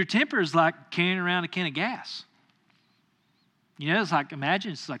 And your temper is like carrying around a can of gas. You know, it's like,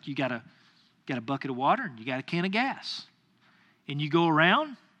 imagine it's like you got a bucket of water and you got a can of gas. And you go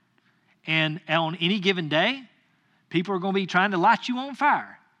around, and on any given day, people are going to be trying to light you on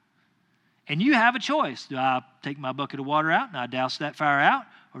fire. And you have a choice. Do I take my bucket of water out and I douse that fire out?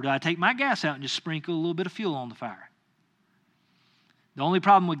 Or do I take my gas out and just sprinkle a little bit of fuel on the fire? The only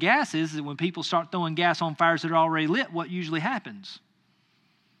problem with gas is that when people start throwing gas on fires that are already lit, what usually happens?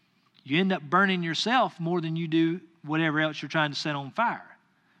 You end up burning yourself more than you do whatever else you're trying to set on fire.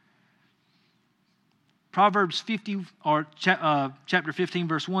 Proverbs 50 or chapter 15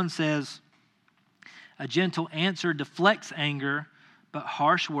 verse 1 says, "A gentle answer deflects anger, but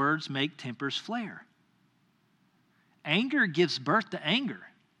harsh words make tempers flare." Anger gives birth to anger.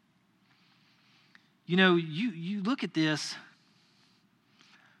 You know, you look at this.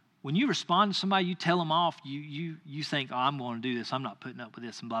 When you respond to somebody, you tell them off, you think, oh, I'm going to do this. I'm not putting up with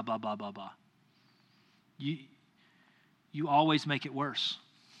this and blah, blah, blah, blah, blah. You always make it worse.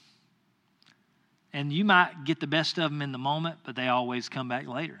 And you might get the best of them in the moment, but they always come back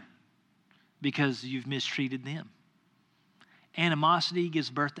later because you've mistreated them. Animosity gives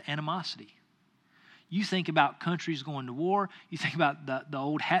birth to animosity. You think about countries going to war. You think about the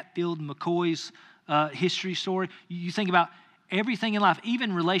old Hatfield and McCoy's history story. You think about everything in life,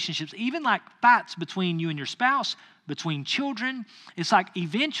 even relationships, even like fights between you and your spouse, between children. It's like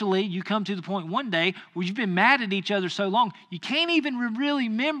eventually you come to the point one day where you've been mad at each other so long, you can't even really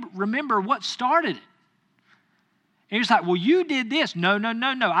remember what started it. And it's like, well, you did this. No.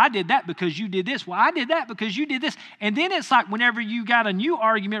 I did that because you did this. Well, I did that because you did this. And then it's like whenever you got a new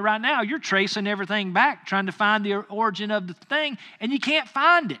argument right now, you're tracing everything back, trying to find the origin of the thing, and you can't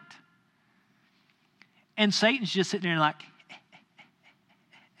find it. And Satan's just sitting there like,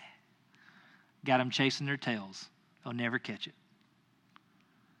 got them chasing their tails. They'll never catch it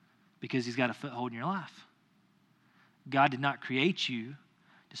because he's got a foothold in your life. God did not create you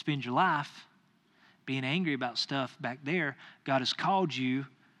to spend your life being angry about stuff back there. God has called you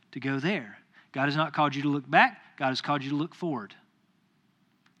to go there. God has not called you to look back. God has called you to look forward.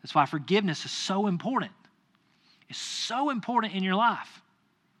 That's why forgiveness is so important. It's so important in your life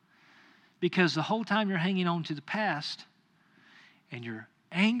because the whole time you're hanging on to the past and you're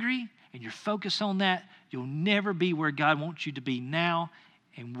angry and you're focused on that, you'll never be where God wants you to be now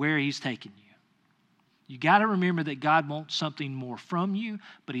and where he's taking you. You got to remember that God wants something more from you,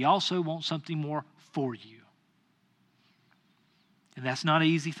 but he also wants something more for you. And that's not an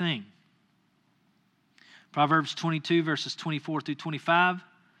easy thing. Proverbs 22 verses 24 through 25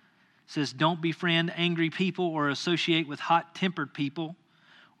 says, "Don't befriend angry people or associate with hot-tempered people,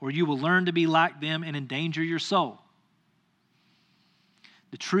 or you will learn to be like them and endanger your soul."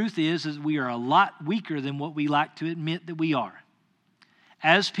 The truth is we are a lot weaker than what we like to admit that we are.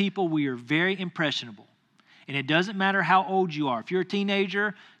 As people, we are very impressionable. And it doesn't matter how old you are. If you're a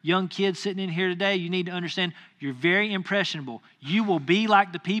teenager, young kid sitting in here today, you need to understand you're very impressionable. You will be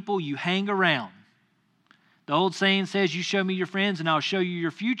like the people you hang around. The old saying says, you show me your friends and I'll show you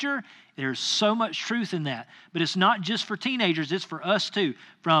your future. There's so much truth in that. But it's not just for teenagers, it's for us too.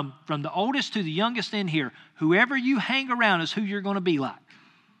 From the oldest to the youngest in here, whoever you hang around is who you're going to be like.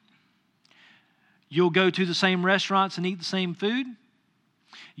 You'll go to the same restaurants and eat the same food.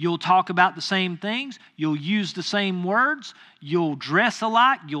 You'll talk about the same things. You'll use the same words. You'll dress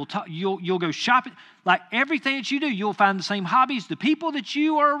alike. You'll go shopping. Like everything that you do, you'll find the same hobbies. The people that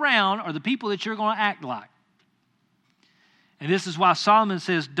you are around are the people that you're going to act like. And this is why Solomon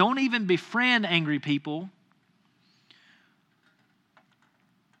says, don't even befriend angry people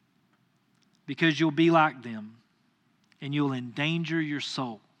because you'll be like them and you'll endanger your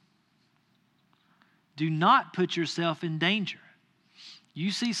soul. Do not put yourself in danger. You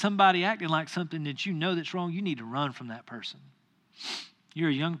see somebody acting like something that you know that's wrong, you need to run from that person. You're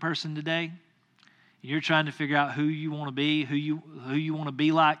a young person today. You're trying to figure out who you want to be, who you want to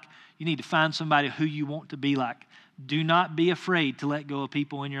be like. You need to find somebody who you want to be like. Do not be afraid to let go of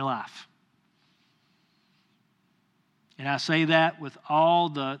people in your life. And I say that with all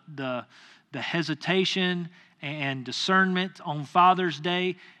the hesitation and discernment on Father's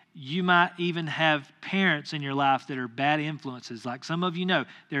Day. You might even have parents in your life that are bad influences. Like some of you know,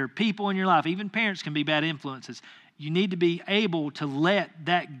 there are people in your life, even parents can be bad influences. You need to be able to let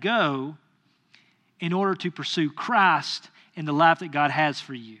that go in order to pursue Christ in the life that God has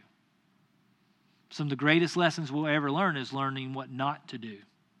for you. Some of the greatest lessons we'll ever learn is learning what not to do.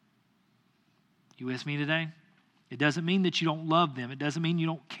 You with me today? It doesn't mean that you don't love them. It doesn't mean you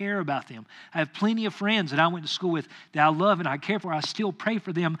don't care about them. I have plenty of friends that I went to school with that I love and I care for. I still pray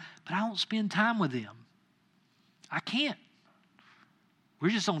for them, but I don't spend time with them. I can't. We're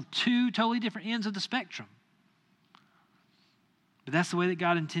just on two totally different ends of the spectrum. But that's the way that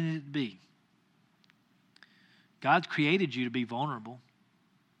God intended it to be. God created you to be vulnerable.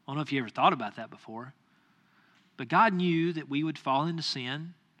 I don't know if you ever thought about that before. But God knew that we would fall into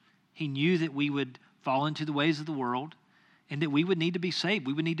sin. He knew that we would fall into the ways of the world and that we would need to be saved.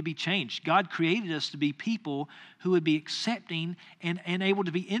 We would need to be changed. God created us to be people who would be accepting and able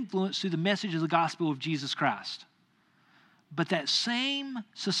to be influenced through the message of the gospel of Jesus Christ. But that same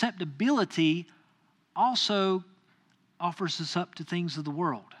susceptibility also offers us up to things of the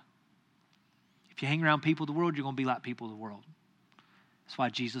world. If you hang around people of the world, you're going to be like people of the world. That's why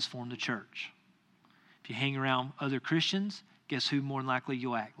Jesus formed the church. If you hang around other Christians, guess who more than likely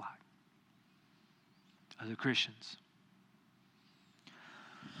you'll act like? Other Christians.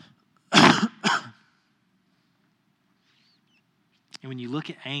 And when you look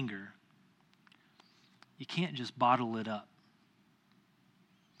at anger, you can't just bottle it up.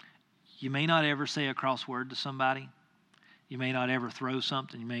 You may not ever say a cross word to somebody. You may not ever throw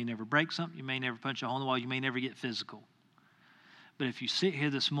something. You may never break something. You may never punch a hole in the wall. You may never get physical. But if you sit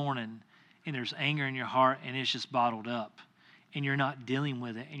here this morning and there's anger in your heart and it's just bottled up, and you're not dealing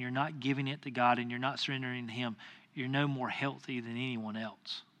with it, and you're not giving it to God, and you're not surrendering to Him, you're no more healthy than anyone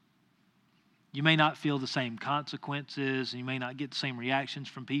else. You may not feel the same consequences, and you may not get the same reactions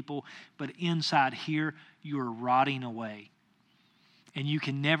from people, but inside here, you are rotting away. And you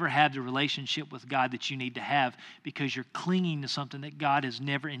can never have the relationship with God that you need to have because you're clinging to something that God has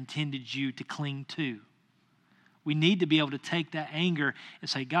never intended you to cling to. We need to be able to take that anger and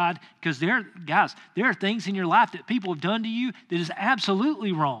say, God, because there are things in your life that people have done to you that is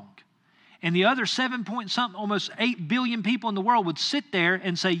absolutely wrong. And the other 7-point-something, almost 8 billion people in the world would sit there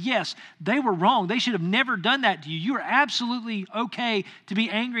and say, yes, they were wrong. They should have never done that to you. You are absolutely okay to be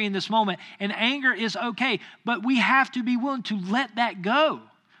angry in this moment. And anger is okay. But we have to be willing to let that go.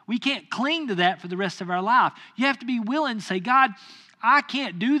 We can't cling to that for the rest of our life. You have to be willing to say, God, I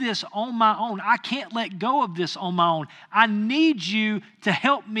can't do this on my own. I can't let go of this on my own. I need you to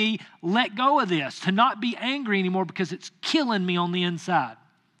help me let go of this, to not be angry anymore because it's killing me on the inside.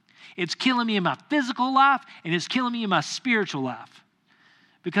 It's killing me in my physical life and it's killing me in my spiritual life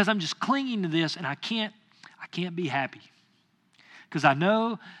because I'm just clinging to this and I can't be happy because I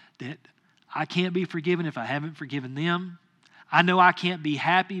know that I can't be forgiven if I haven't forgiven them. I know I can't be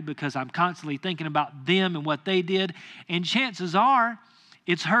happy because I'm constantly thinking about them and what they did. And chances are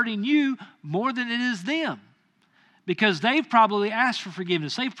it's hurting you more than it is them because they've probably asked for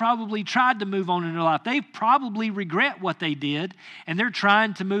forgiveness. They've probably tried to move on in their life. They probably regret what they did, and they're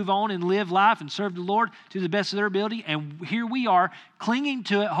trying to move on and live life and serve the Lord to the best of their ability. And here we are clinging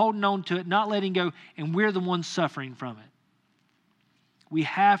to it, holding on to it, not letting go, and we're the ones suffering from it. We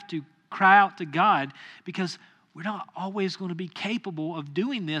have to cry out to God because we're not always going to be capable of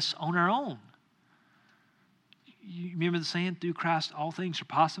doing this on our own. You remember the saying, through Christ all things are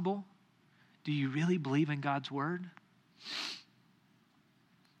possible? Do you really believe in God's word?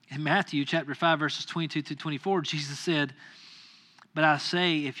 In Matthew chapter 5, verses 22 to 24, Jesus said, but I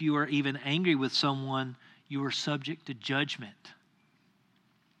say, if you are even angry with someone, you are subject to judgment.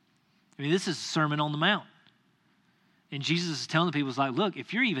 I mean, this is a Sermon on the Mount. And Jesus is telling the people, like, look,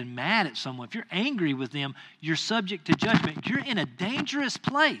 if you're even mad at someone, if you're angry with them, you're subject to judgment. You're in a dangerous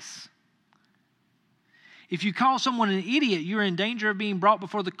place. If you call someone an idiot, you're in danger of being brought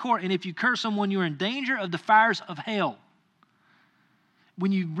before the court. And if you curse someone, you're in danger of the fires of hell.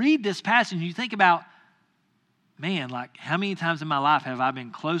 When you read this passage, you think about, man, like how many times in my life have I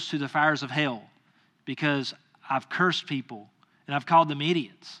been close to the fires of hell because I've cursed people and I've called them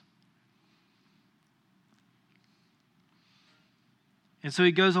idiots. And so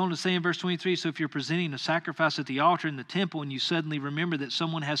he goes on to say in verse 23, so if you're presenting a sacrifice at the altar in the temple and you suddenly remember that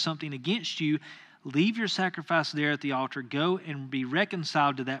someone has something against you, leave your sacrifice there at the altar, go and be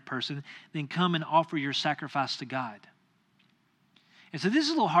reconciled to that person, then come and offer your sacrifice to God. And so this is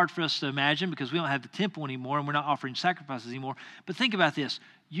a little hard for us to imagine because we don't have the temple anymore and we're not offering sacrifices anymore. But think about this.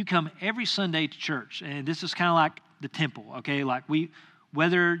 You come every Sunday to church, and this is kind of like the temple, okay? Like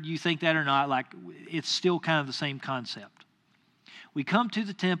whether you think that or not, like it's still kind of the same concept. We come to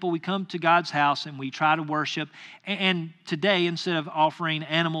the temple, we come to God's house, and we try to worship. And today, instead of offering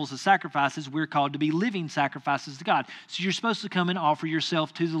animals as sacrifices, we're called to be living sacrifices to God. So you're supposed to come and offer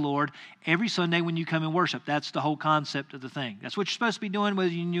yourself to the Lord every Sunday when you come and worship. That's the whole concept of the thing. That's what you're supposed to be doing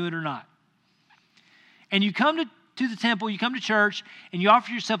whether you knew it or not. and you come to the temple, you come to church, and you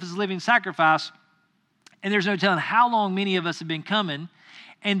offer yourself as a living sacrifice, and there's no telling how long many of us have been coming,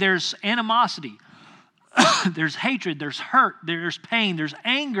 and there's animosity, there's hatred, there's hurt, there's pain, there's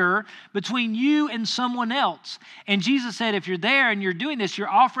anger between you and someone else. And Jesus said, if you're there and you're doing this, you're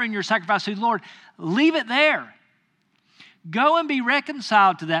offering your sacrifice to the Lord, leave it there. Go and be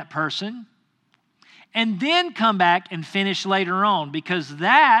reconciled to that person, and then come back and finish later on, because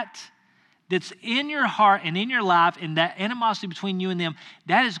that's in your heart and in your life, and that animosity between you and them,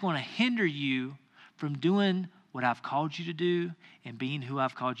 that is going to hinder you from doing what I've called you to do and being who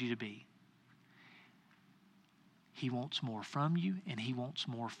I've called you to be. He wants more from you, and He wants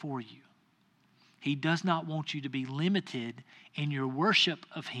more for you. He does not want you to be limited in your worship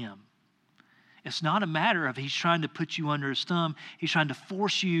of Him. It's not a matter of He's trying to put you under His thumb. He's trying to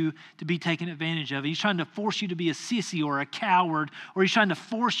force you to be taken advantage of. He's trying to force you to be a sissy or a coward, or He's trying to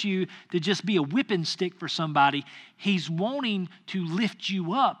force you to just be a whipping stick for somebody. He's wanting to lift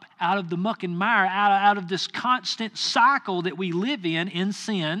you up out of the muck and mire, out of this constant cycle that we live in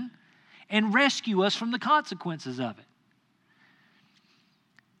sin, and rescue us from the consequences of it.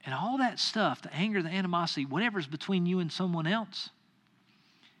 And all that stuff, the anger, the animosity, whatever's between you and someone else,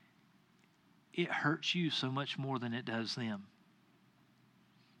 it hurts you so much more than it does them.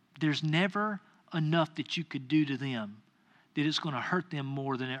 There's never enough that you could do to them that it's going to hurt them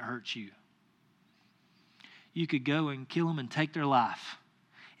more than it hurts you. You could go and kill them and take their life,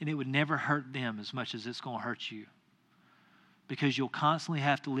 and it would never hurt them as much as it's going to hurt you. Because you'll constantly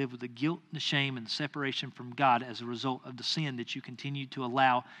have to live with the guilt and the shame and the separation from God as a result of the sin that you continue to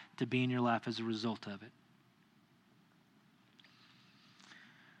allow to be in your life as a result of it.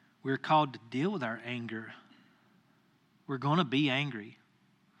 We're called to deal with our anger. We're going to be angry.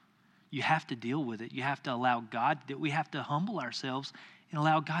 You have to deal with it. You have to allow God, that we have to humble ourselves and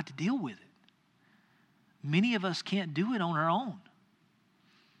allow God to deal with it. Many of us can't do it on our own.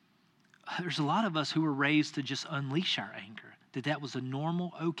 There's a lot of us who were raised to just unleash our anger, that was a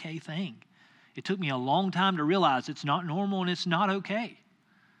normal, okay thing. It took me a long time to realize it's not normal and it's not okay.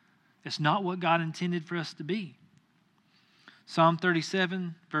 It's not what God intended for us to be. Psalm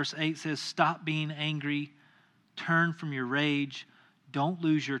 37, verse 8 says, stop being angry, turn from your rage, don't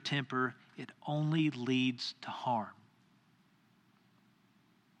lose your temper, it only leads to harm.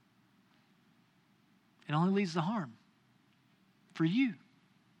 It only leads to harm for you.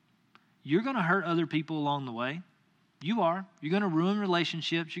 You're going to hurt other people along the way. You are. You're going to ruin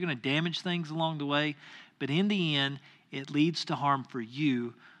relationships. You're going to damage things along the way. But in the end, it leads to harm for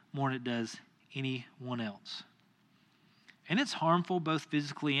you more than it does anyone else. And it's harmful both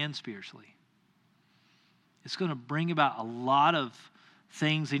physically and spiritually. It's going to bring about a lot of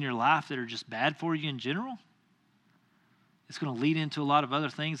things in your life that are just bad for you in general. It's going to lead into a lot of other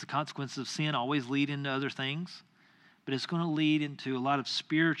things. The consequences of sin always lead into other things. But it's going to lead into a lot of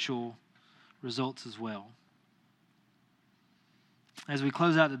spiritual results as well. As we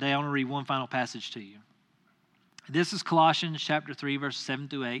close out today, I want to read one final passage to you. This is Colossians chapter 3, verses 7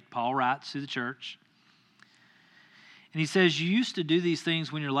 through 8. Paul writes to the church. And he says, you used to do these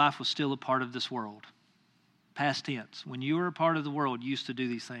things when your life was still a part of this world. Past tense. When you were a part of the world, you used to do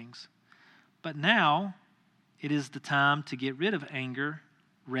these things. But now, it is the time to get rid of anger,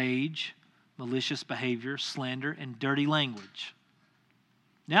 rage, malicious behavior, slander, and dirty language.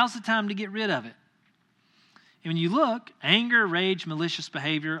 Now's the time to get rid of it. And when you look, anger, rage, malicious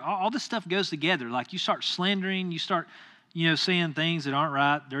behavior, all this stuff goes together. Like you start slandering, you start, saying things that aren't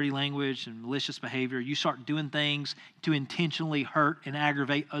right, dirty language and malicious behavior. You start doing things to intentionally hurt and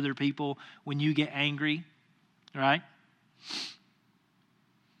aggravate other people when you get angry, right?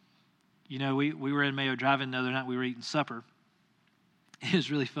 We were in Mayo Drive-In the other night. We were eating supper. It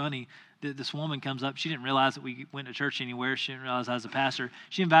was really funny. This woman comes up. She didn't realize that we went to church anywhere. She didn't realize I was a pastor.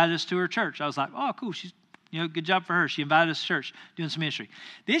 She invited us to her church. I was like, oh, cool. She's, good job for her. She invited us to church doing some ministry.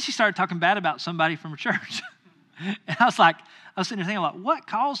 Then she started talking bad about somebody from a church. And I was sitting there thinking, what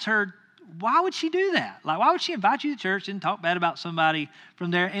caused her? Why would she do that? Why would she invite you to church and talk bad about somebody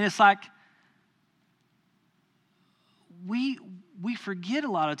from there? And it's like, we forget a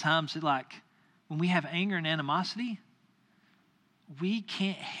lot of times that when we have anger and animosity, we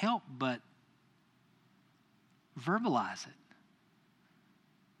can't help but verbalize it.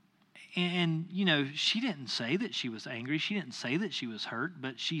 And, she didn't say that she was angry. She didn't say that she was hurt,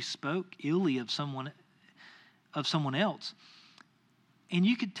 but she spoke illy of someone else. And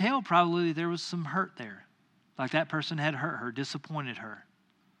you could tell probably there was some hurt there. Like that person had hurt her, disappointed her.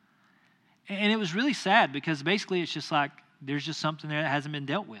 And it was really sad because basically it's just like there's just something there that hasn't been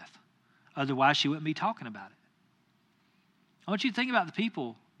dealt with. Otherwise, she wouldn't be talking about it. I want you to think about the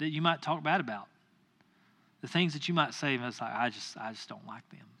people that you might talk bad about. The things that you might say, it's like, I just don't like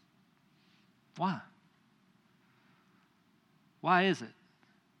them. Why? Why is it?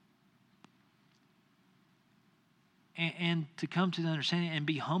 And to come to the understanding and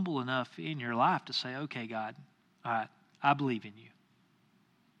be humble enough in your life to say, okay, God, all right, I believe in you.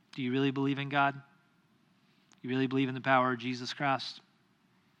 Do you really believe in God? You really believe in the power of Jesus Christ?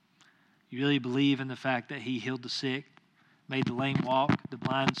 You really believe in the fact that he healed the sick, made the lame walk, the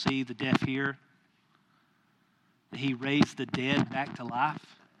blind see, the deaf hear, that he raised the dead back to life?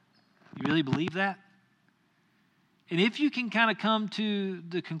 You really believe that? And if you can kind of come to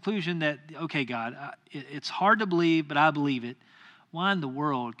the conclusion that, okay, God, it's hard to believe, but I believe it, why in the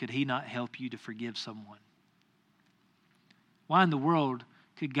world could he not help you to forgive someone? Why in the world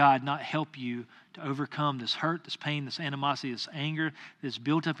could God not help you to overcome this hurt, this pain, this animosity, this anger that's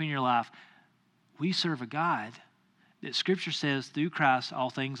built up in your life? We serve a God that Scripture says through Christ all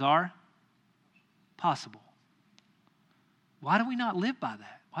things are possible. Why do we not live by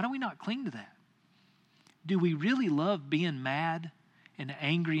that? Why do we not cling to that? Do we really love being mad and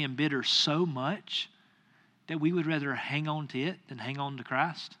angry and bitter so much that we would rather hang on to it than hang on to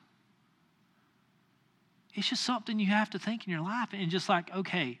Christ? It's just something you have to think in your life. And just like,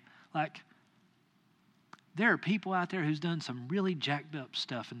 okay, like there are people out there who's done some really jacked up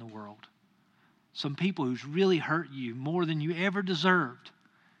stuff in the world. Some people who's really hurt you more than you ever deserved.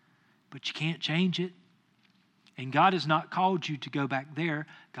 But you can't change it. And God has not called you to go back there.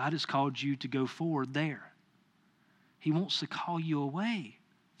 God has called you to go forward there. He wants to call you away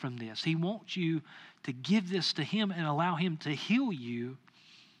from this. He wants you to give this to him and allow him to heal you.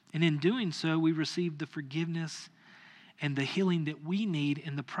 And in doing so, we receive the forgiveness and the healing that we need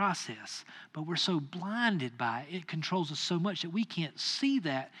in the process. But we're so blinded by it. It controls us so much that we can't see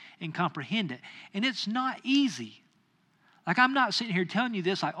that and comprehend it. And it's not easy. Like, I'm not sitting here telling you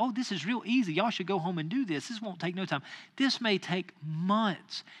this like, oh, this is real easy. Y'all should go home and do this. This won't take no time. This may take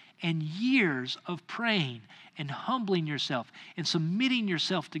months and years of praying and humbling yourself and submitting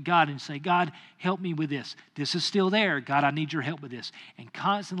yourself to God and say, God, help me with this. This is still there. God, I need your help with this. And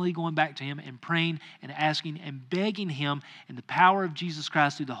constantly going back to him and praying and asking and begging him in the power of Jesus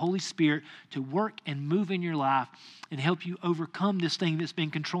Christ through the Holy Spirit to work and move in your life and help you overcome this thing that's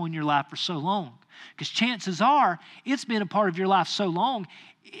been controlling your life for so long. Because chances are it's been a part of your life so long,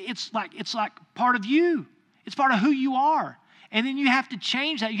 it's like part of you. It's part of who you are. And then you have to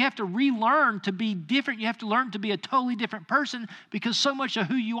change that. You have to relearn to be different. You have to learn to be a totally different person because so much of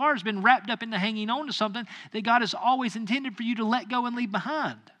who you are has been wrapped up in the hanging on to something that God has always intended for you to let go and leave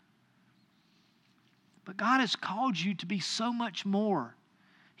behind. But God has called you to be so much more.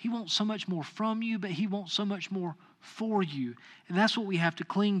 He wants so much more from you, but he wants so much more for you. And that's what we have to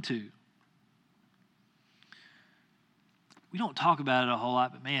cling to. We don't talk about it a whole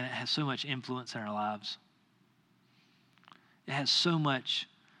lot, but man, it has so much influence in our lives. It has so much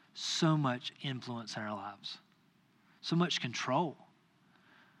influence in our lives. So much control.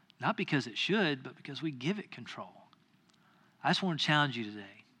 Not because it should, but because we give it control. I just want to challenge you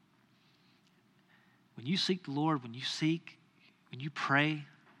today. When you seek the Lord, when you pray,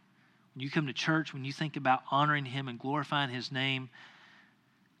 when you come to church, when you think about honoring him and glorifying his name,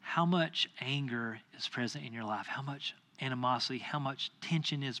 how much anger is present in your life? How much animosity, how much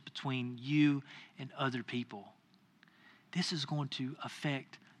tension is between you and other people? This is going to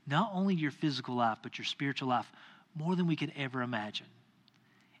affect not only your physical life, but your spiritual life more than we could ever imagine.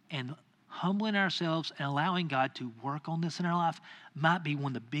 And humbling ourselves and allowing God to work on this in our life might be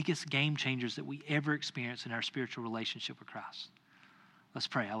one of the biggest game changers that we ever experience in our spiritual relationship with Christ. Let's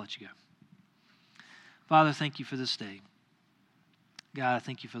pray. I'll let you go. Father, thank you for this day. God, I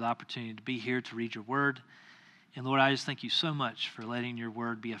thank you for the opportunity to be here to read your word. And Lord, I just thank you so much for letting your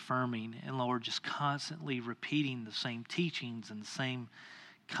word be affirming. And Lord, just constantly repeating the same teachings and the same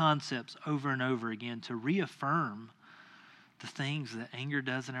concepts over and over again to reaffirm the things that anger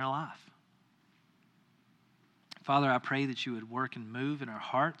does in our life. Father, I pray that you would work and move in our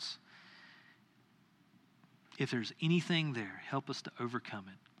hearts. If there's anything there, help us to overcome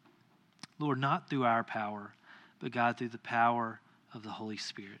it. Lord, not through our power, but God, through the power of the Holy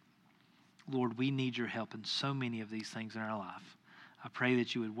Spirit. Lord, we need your help in so many of these things in our life. I pray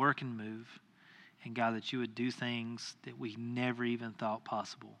that you would work and move, and God, that you would do things that we never even thought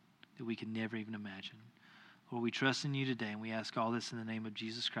possible, that we could never even imagine. Lord, we trust in you today, and we ask all this in the name of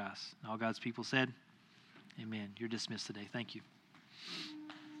Jesus Christ. And all God's people said, amen. You're dismissed today. Thank you.